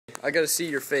I gotta see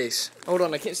your face. Hold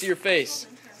on, I can't see your face.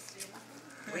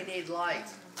 We need light.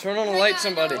 Turn on a light,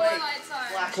 somebody.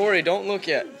 Corey, don't look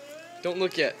yet. Don't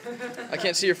look yet. I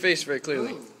can't see your face very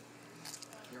clearly.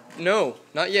 No,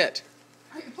 not yet.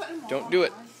 Don't do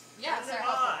it. Yeah, sir.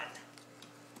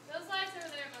 Those lights over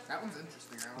there must. That one's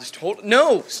interesting. Just hold.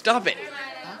 No, stop it.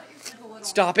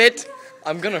 Stop it.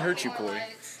 I'm gonna hurt you, Corey.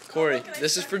 Corey,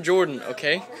 this is for Jordan,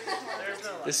 okay?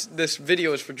 This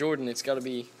video is for Jordan. It's gotta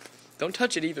be. Don't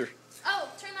touch it either. Oh,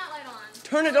 turn that light on.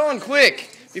 Turn it on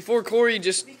quick before Corey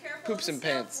just poops in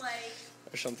pants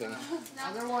or something.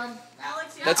 Other one.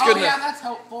 That's good Oh, enough. yeah, that's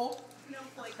helpful.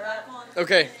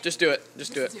 Okay, just do it.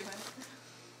 Just do it.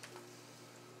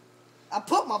 I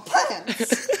put my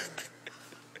pants.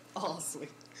 Oh, sweet.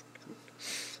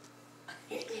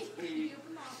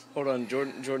 Hold on,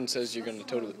 Jordan says you're gonna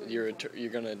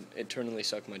eternally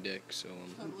suck my dick. So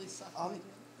Totally suck.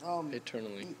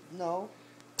 eternally. No.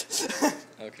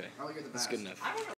 Okay, Probably you're the that's best. good enough.